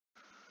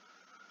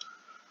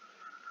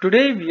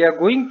Today we are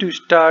going to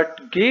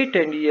start GATE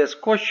and IES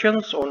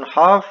questions on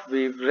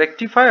half-wave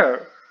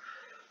rectifier.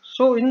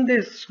 So in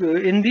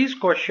these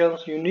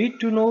questions you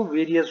need to know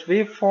various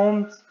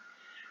waveforms,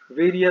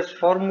 various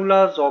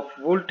formulas of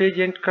voltage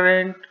and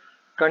current,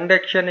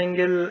 conduction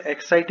angle,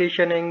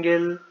 excitation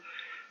angle,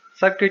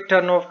 circuit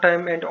turn-off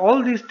time, and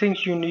all these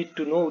things you need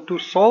to know to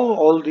solve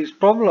all these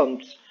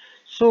problems.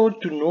 So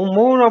to know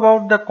more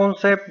about the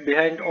concept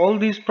behind all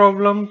these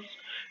problems,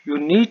 you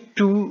need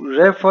to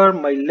refer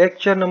my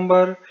lecture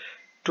number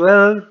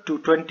 12 to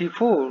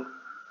 24.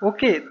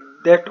 Okay,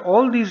 that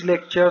all these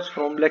lectures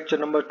from lecture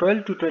number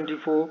 12 to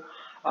 24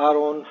 are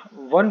on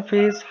one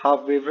phase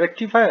half wave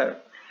rectifier.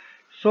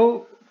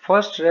 So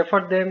first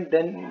refer them,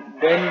 then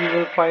you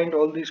will find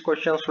all these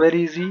questions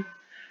very easy.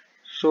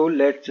 So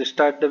let's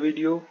start the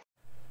video.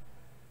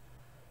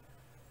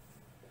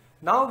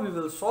 Now we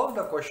will solve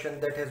the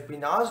question that has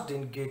been asked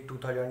in GATE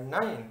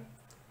 2009.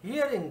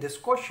 Here in this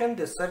question,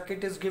 the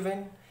circuit is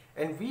given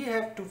and we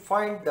have to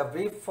find the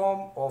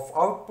waveform of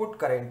output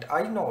current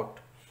I0.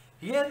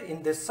 Here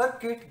in this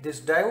circuit, this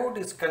diode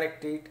is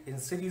connected in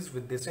series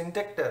with this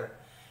inductor.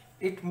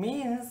 It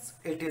means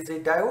it is a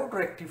diode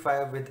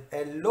rectifier with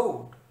L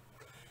load.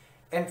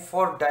 And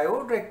for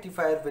diode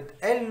rectifier with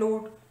L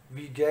load,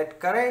 we get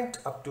current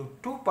up to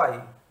 2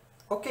 pi.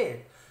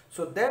 Okay,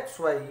 so that's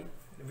why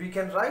we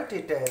can write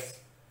it as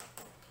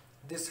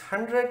this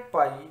 100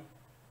 pi,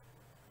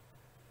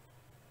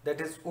 that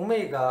is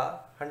omega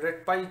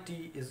 100 pi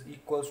t is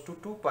equals to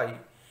 2 pi.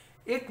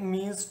 It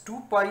means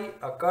 2 pi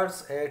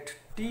occurs at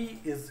t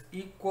is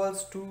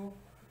equals to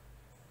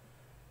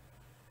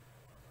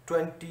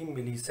 20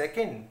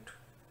 millisecond.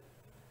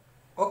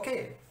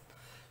 Okay,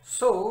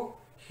 so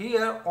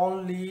here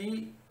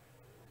only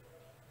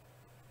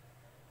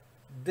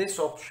this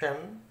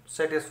option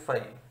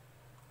satisfies.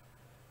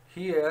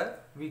 Here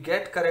we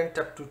get current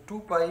up to 2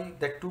 pi,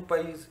 that 2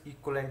 pi is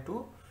equivalent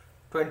to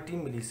 20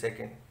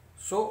 millisecond.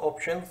 So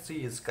option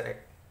C is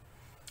correct.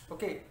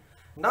 Okay,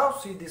 now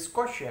see this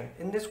question.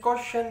 In this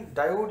question,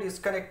 diode is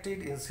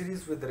connected in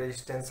series with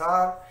resistance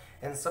R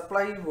and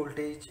supply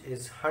voltage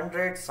is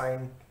 100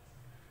 sine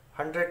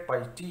 100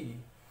 pi t,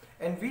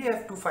 and we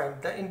have to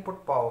find the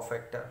input power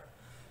factor.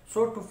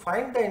 So to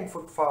find the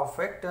input power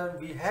factor,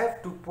 we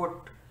have to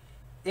put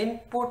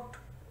input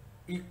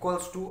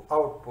equals to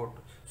output.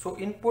 So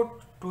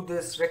input to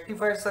this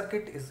rectifier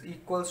circuit is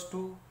equals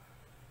to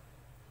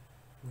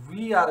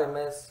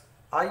Vrms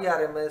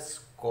Irms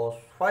cos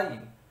phi.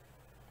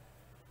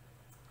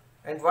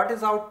 And what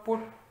is output?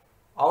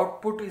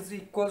 Output is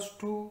equals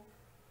to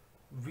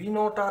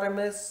V0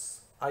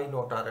 RMS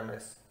I0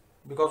 RMS,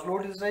 because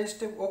load is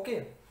resistive.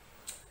 Okay,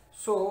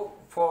 so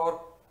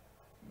for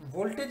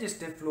voltage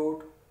step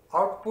load,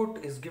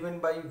 output is given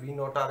by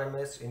V0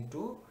 RMS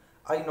into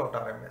I0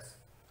 RMS.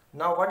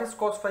 Now what is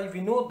cos phi? We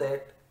know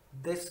that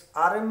this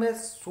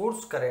RMS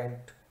source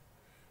current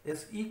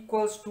is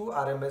equals to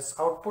RMS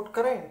output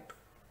current,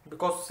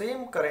 because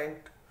same current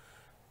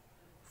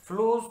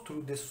flows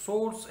through this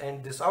source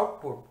and this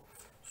output.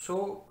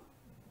 So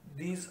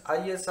these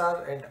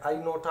ISR and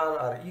I0R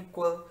are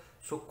equal.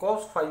 So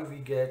cos phi we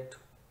get,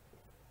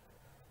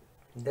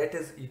 that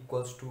is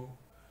equals to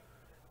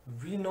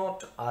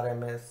V0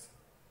 RMS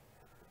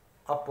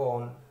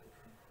upon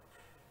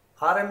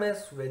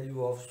RMS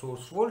value of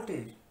source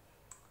voltage.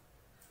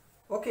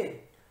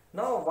 Okay,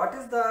 now what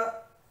is the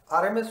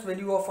RMS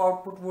value of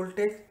output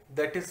voltage?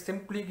 That is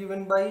simply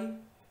given by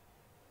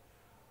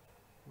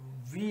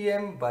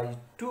Vm by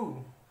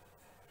 2.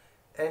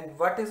 And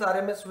what is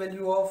RMS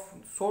value of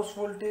source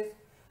voltage?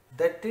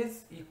 That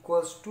is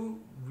equals to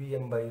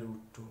Vm by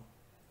root 2.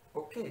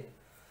 Okay,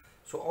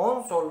 so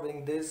on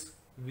solving this,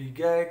 we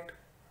get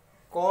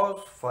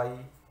cos phi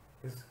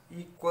is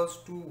equals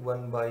to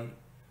 1 by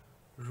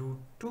root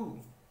 2.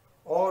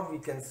 Or we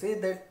can say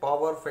that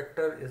power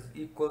factor is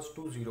equals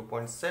to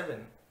 0.7.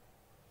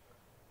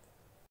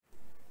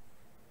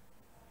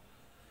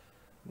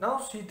 Now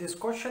see this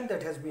question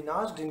that has been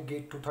asked in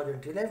GATE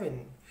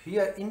 2011.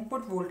 Here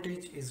input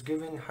voltage is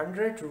given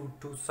 100 root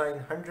 2 sine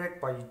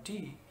 100 pi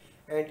t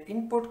and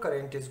input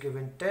current is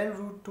given 10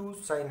 root 2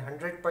 sine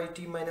 100 pi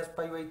t minus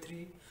pi by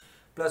 3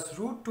 plus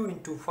root 2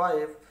 into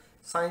 5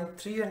 sine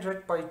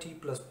 300 pi t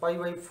plus pi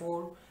by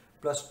 4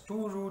 plus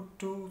 2 root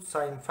 2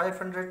 sine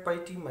 500 pi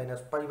t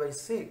minus pi by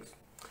 6.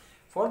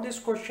 For this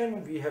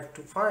question we have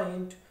to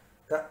find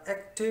the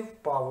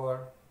active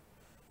power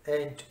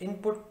and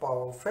input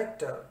power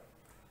factor.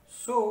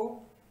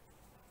 So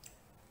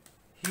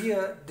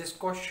here this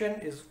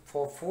question is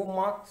for 4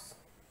 marks.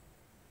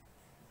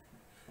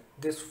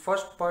 This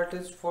first part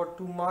is for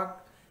 2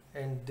 marks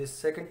and this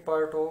second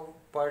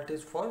part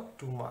is for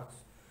 2 marks.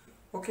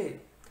 Okay,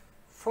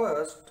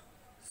 first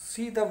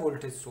see the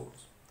voltage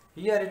source.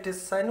 Here it is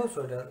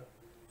sinusoidal,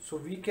 so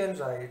we can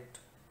write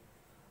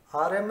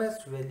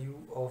RMS value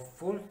of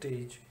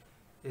voltage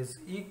is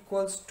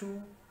equals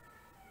to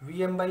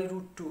Vm by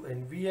root 2,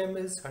 and Vm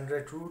is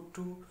 100 root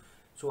 2,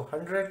 so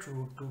 100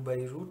 root 2 by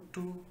root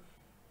 2,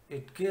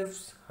 it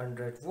gives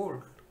 100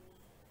 volt.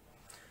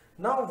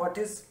 Now what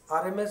is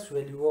RMS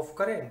value of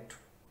current?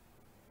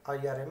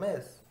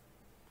 IRMS.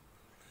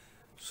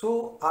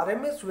 So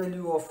RMS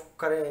value of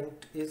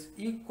current is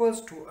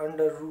equals to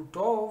under root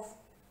of,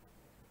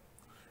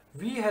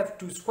 we have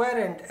to square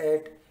and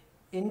add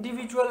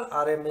individual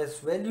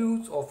RMS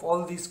values of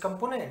all these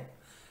components.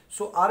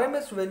 So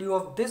RMS value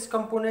of this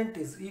component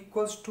is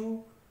equals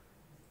to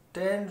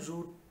 10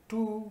 root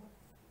 2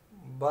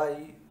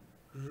 by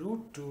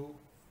root 2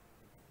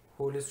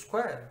 whole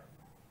square.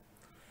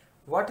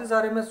 What is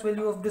RMS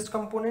value of this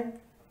component?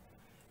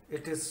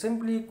 It is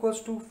simply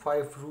equals to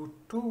 5 root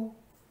 2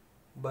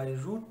 by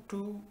root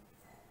 2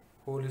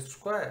 whole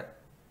square.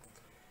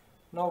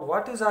 Now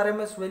what is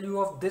RMS value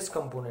of this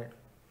component?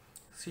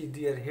 See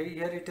there,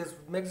 here it is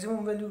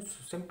maximum value,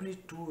 so simply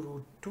 2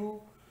 root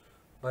 2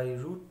 by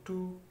root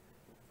 2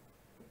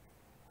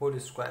 whole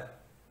square.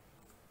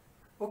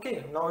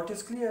 Okay, now it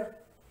is clear.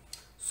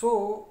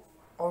 So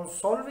on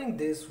solving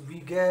this, we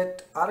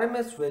get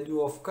RMS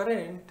value of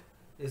current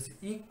is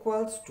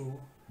equals to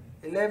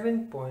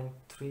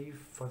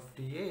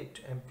 11.358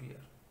 ampere.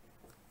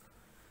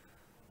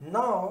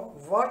 Now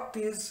what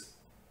is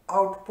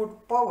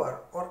output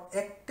power or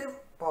active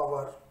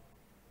power?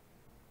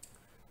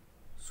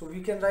 So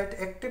we can write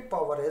active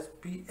power as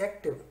P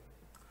active.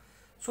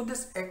 So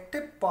this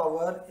active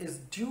power is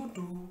due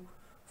to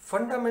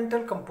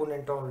fundamental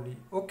component only.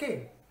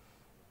 Okay.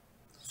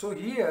 So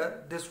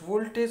here this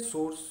voltage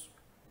source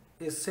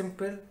is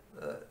simple,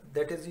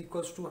 that is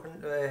equals to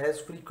has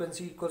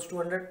frequency equals to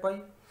 100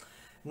 pi.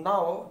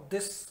 Now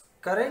this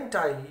current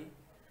I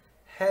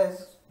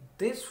has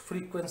this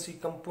frequency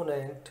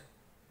component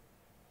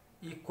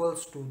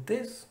equals to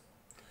this.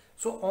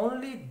 So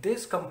only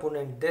this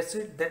component,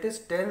 that is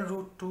 10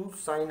 root 2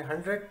 sine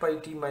 100 pi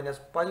t minus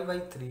pi by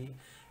 3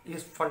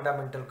 is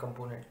fundamental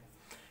component.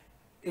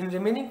 In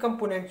remaining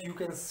components you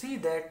can see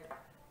that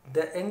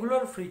the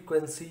angular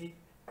frequency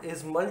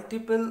is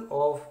multiple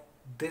of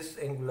this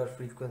angular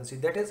frequency,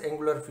 that is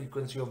angular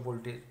frequency of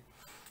voltage.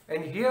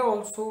 And here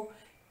also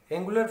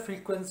angular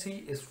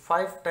frequency is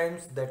 5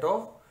 times that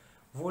of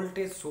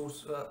voltage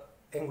source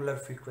angular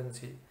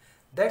frequency.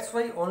 That's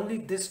why only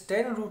this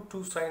 10 root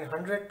 2 sine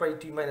 100 pi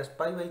t minus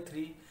pi by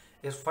 3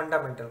 is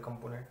fundamental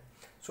component.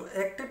 So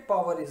active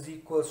power is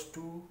equals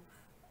to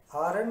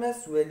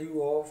RMS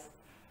value of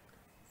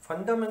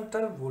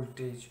fundamental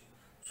voltage.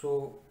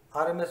 So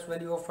RMS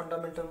value of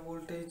fundamental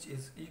voltage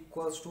is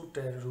equals to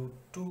 10 root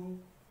 2,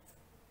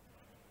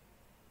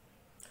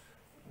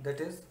 that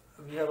is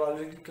we have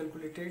already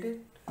calculated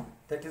it,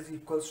 that is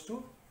equals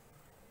to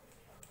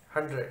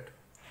 100.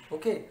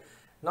 Okay,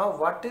 now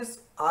what is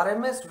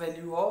RMS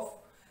value of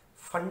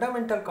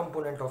fundamental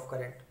component of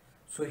current?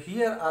 So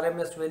here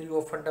RMS value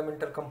of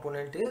fundamental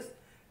component is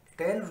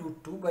 10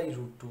 root 2 by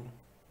root 2.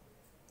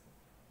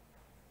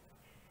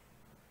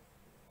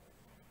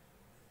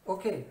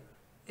 Okay,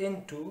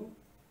 into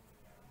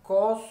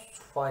cos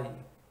phi.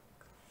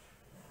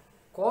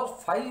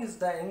 Cos phi is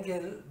the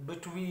angle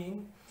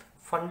between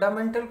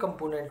fundamental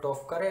component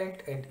of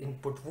current and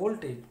input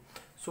voltage.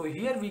 So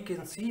here we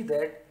can see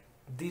that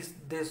this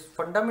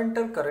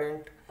fundamental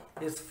current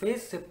is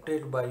phase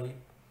shifted by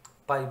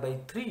pi by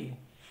 3.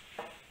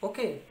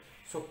 Okay,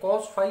 so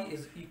cos phi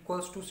is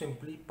equals to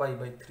simply pi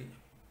by 3.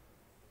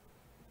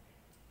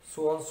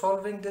 So on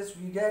solving this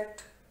we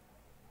get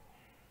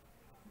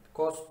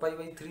cos pi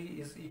by 3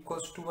 is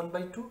equals to 1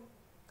 by 2.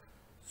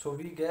 So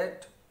we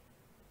get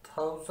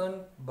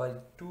 1000 by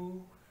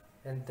 2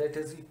 and that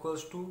is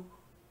equals to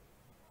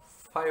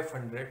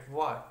 500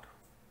 watt.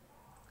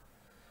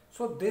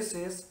 So this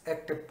is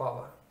active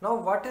power. Now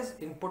what is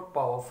input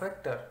power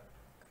factor?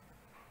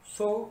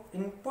 So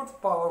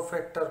input power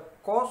factor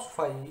cos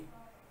phi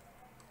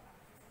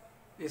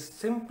is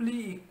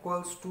simply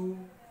equals to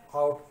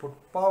output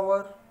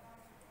power,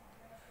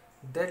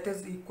 that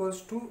is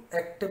equals to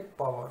active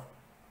power.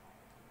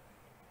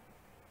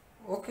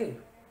 Okay,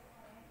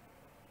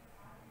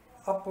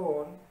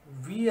 upon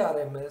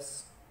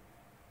VRMS,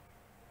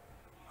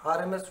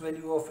 RMS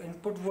value of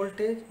input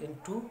voltage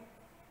into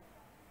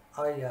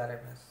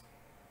IRMS.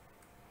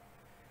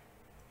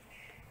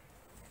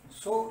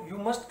 So you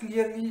must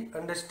clearly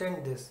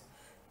understand this.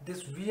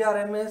 This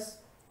VRMS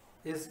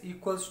is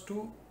equals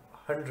to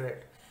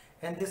 100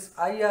 and this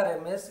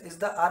IRMS is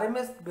the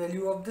RMS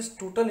value of this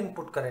total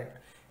input current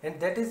and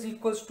that is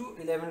equals to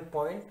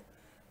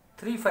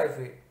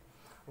 11.358,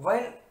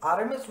 while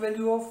RMS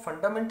value of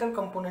fundamental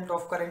component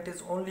of current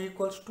is only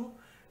equals to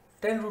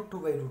 10 root 2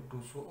 by root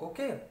 2. So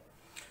okay,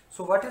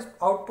 so what is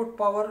output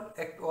power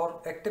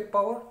or active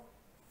power?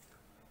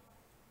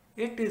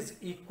 It is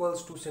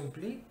equals to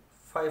simply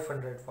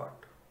 500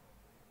 watt.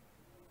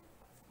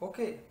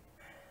 Okay,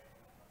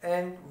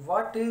 and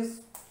what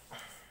is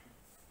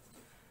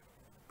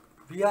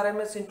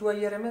VRMS into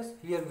IRMS?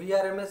 Here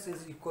VRMS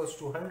is equals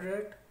to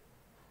 100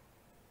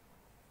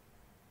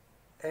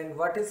 and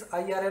what is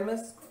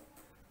IRMS?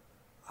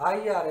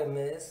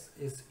 IRMS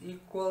is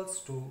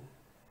equals to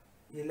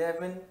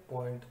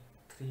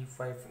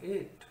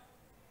 11.358.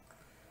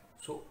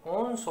 So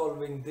on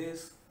solving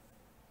this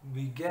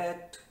we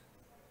get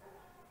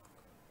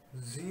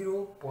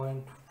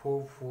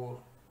 0.44.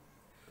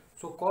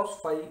 So cos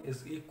phi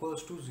is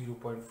equals to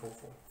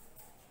 0.44.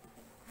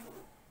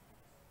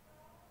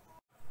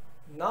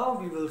 Now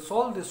we will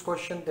solve this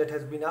question that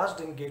has been asked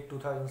in GATE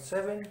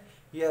 2007.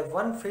 Here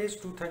one phase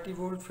 230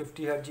 volt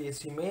 50 Hz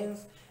AC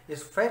mains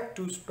is fed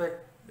to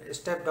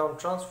step down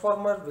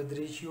transformer with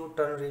ratio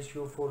turn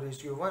ratio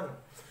 4:1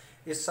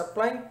 is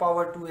supplying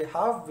power to a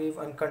half wave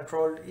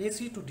uncontrolled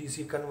AC to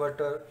DC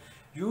converter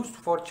used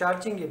for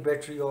charging a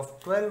battery of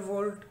 12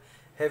 volt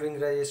having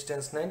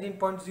resistance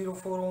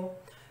 19.04 ohm.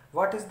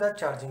 What is the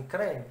charging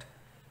current?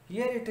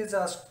 Here it is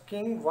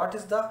asking what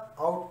is the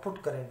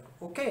output current.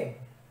 Okay.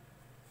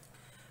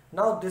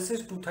 Now this is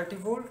 230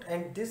 volt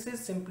and this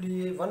is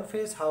simply a one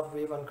phase half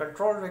wave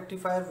uncontrolled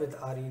rectifier with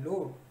RE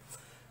load.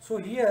 So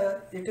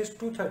here it is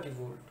 230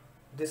 volt.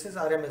 This is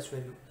RMS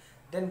value.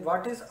 Then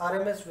what is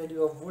RMS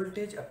value of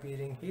voltage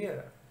appearing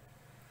here?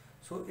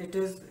 So it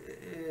is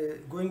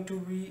going to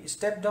be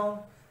step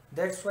down.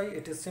 That's why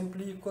it is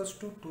simply equals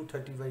to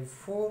 230 by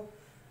 4,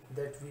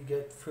 that we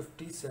get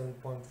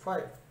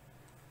 57.5.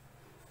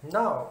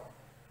 Now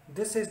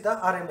this is the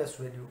RMS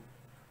value.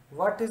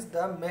 What is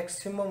the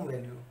maximum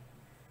value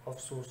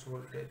of source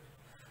voltage?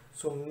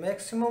 So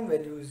maximum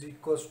value is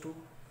equals to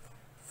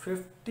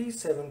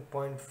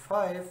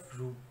 57.5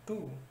 root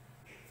 2.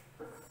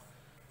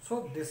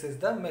 So this is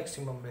the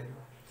maximum value.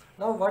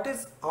 Now what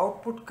is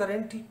output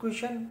current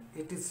equation?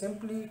 It is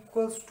simply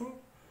equals to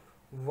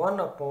 1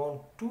 upon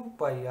 2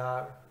 pi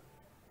r.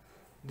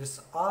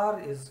 This r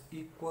is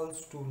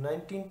equals to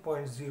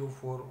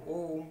 19.04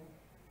 ohm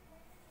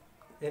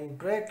in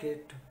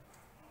bracket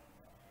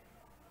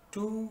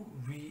 2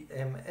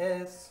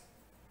 VMS,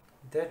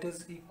 that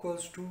is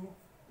equals to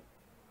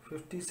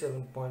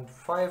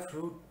 57.5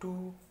 root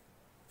 2.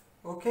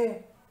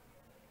 Okay,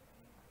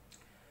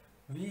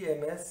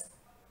 VMS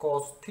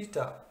cos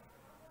theta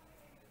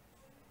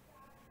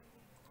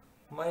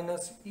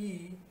minus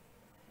E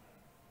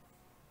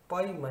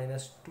pi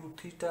minus 2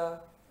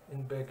 theta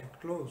in bracket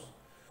close.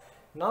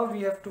 Now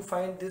we have to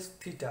find this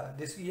theta.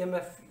 This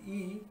EMF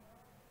E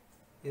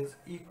is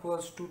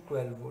equals to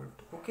 12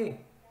 volt. Okay,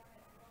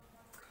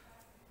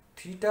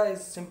 theta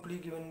is simply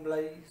given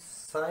by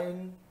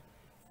sine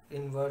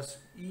inverse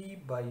E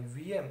by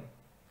Vm.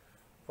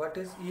 What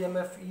is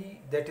EMF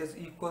E? That is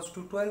equals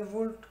to 12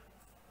 volt.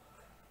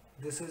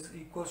 This is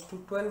equals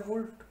to 12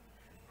 volt.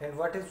 And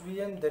what is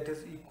Vm? That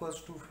is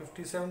equals to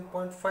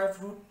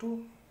 57.5 root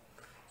 2.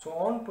 So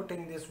on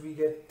putting this, we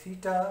get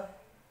theta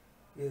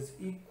is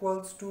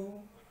equals to,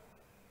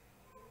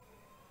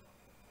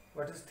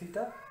 what is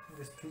theta?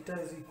 This theta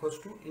is equals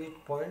to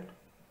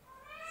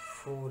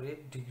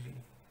 8.48 degree.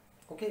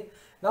 Okay,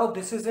 now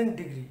this is in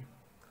degree.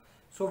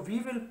 So we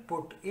will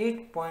put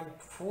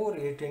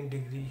 8.48 in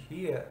degree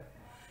here.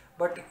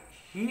 But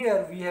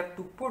here we have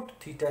to put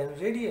theta in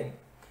radian.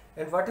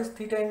 And what is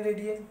theta in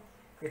radian?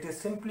 It is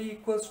simply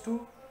equals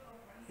to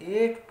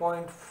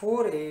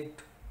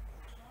 8.48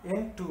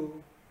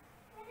 into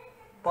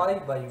pi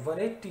by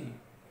 180.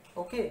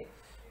 Okay,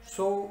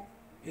 so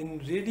in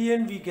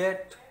radian we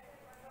get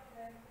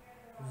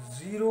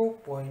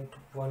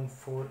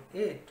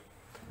 0.148.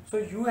 So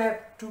you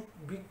have to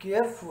be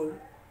careful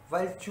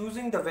while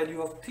choosing the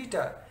value of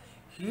theta.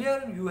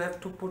 Here you have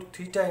to put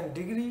theta in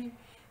degree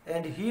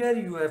and here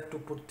you have to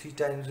put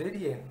theta in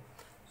radian.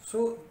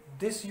 So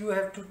this you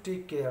have to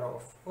take care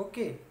of.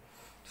 Okay,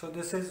 so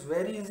this is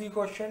very easy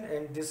question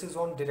and this is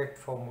on direct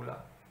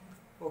formula.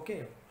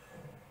 Okay.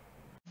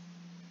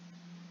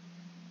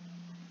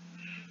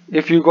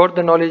 If you got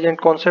the knowledge and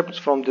concepts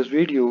from this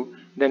video,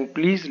 then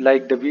please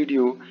like the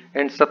video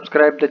and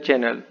subscribe the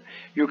channel.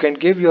 You can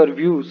give your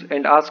views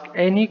and ask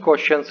any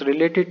questions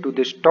related to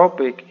this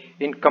topic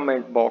in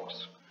comment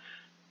box.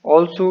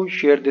 Also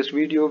share this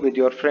video with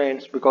your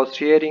friends because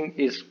sharing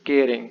is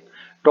caring.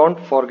 Don't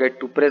forget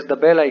to press the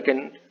bell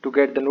icon to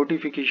get the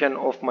notification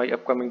of my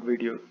upcoming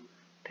videos.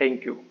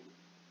 Thank you.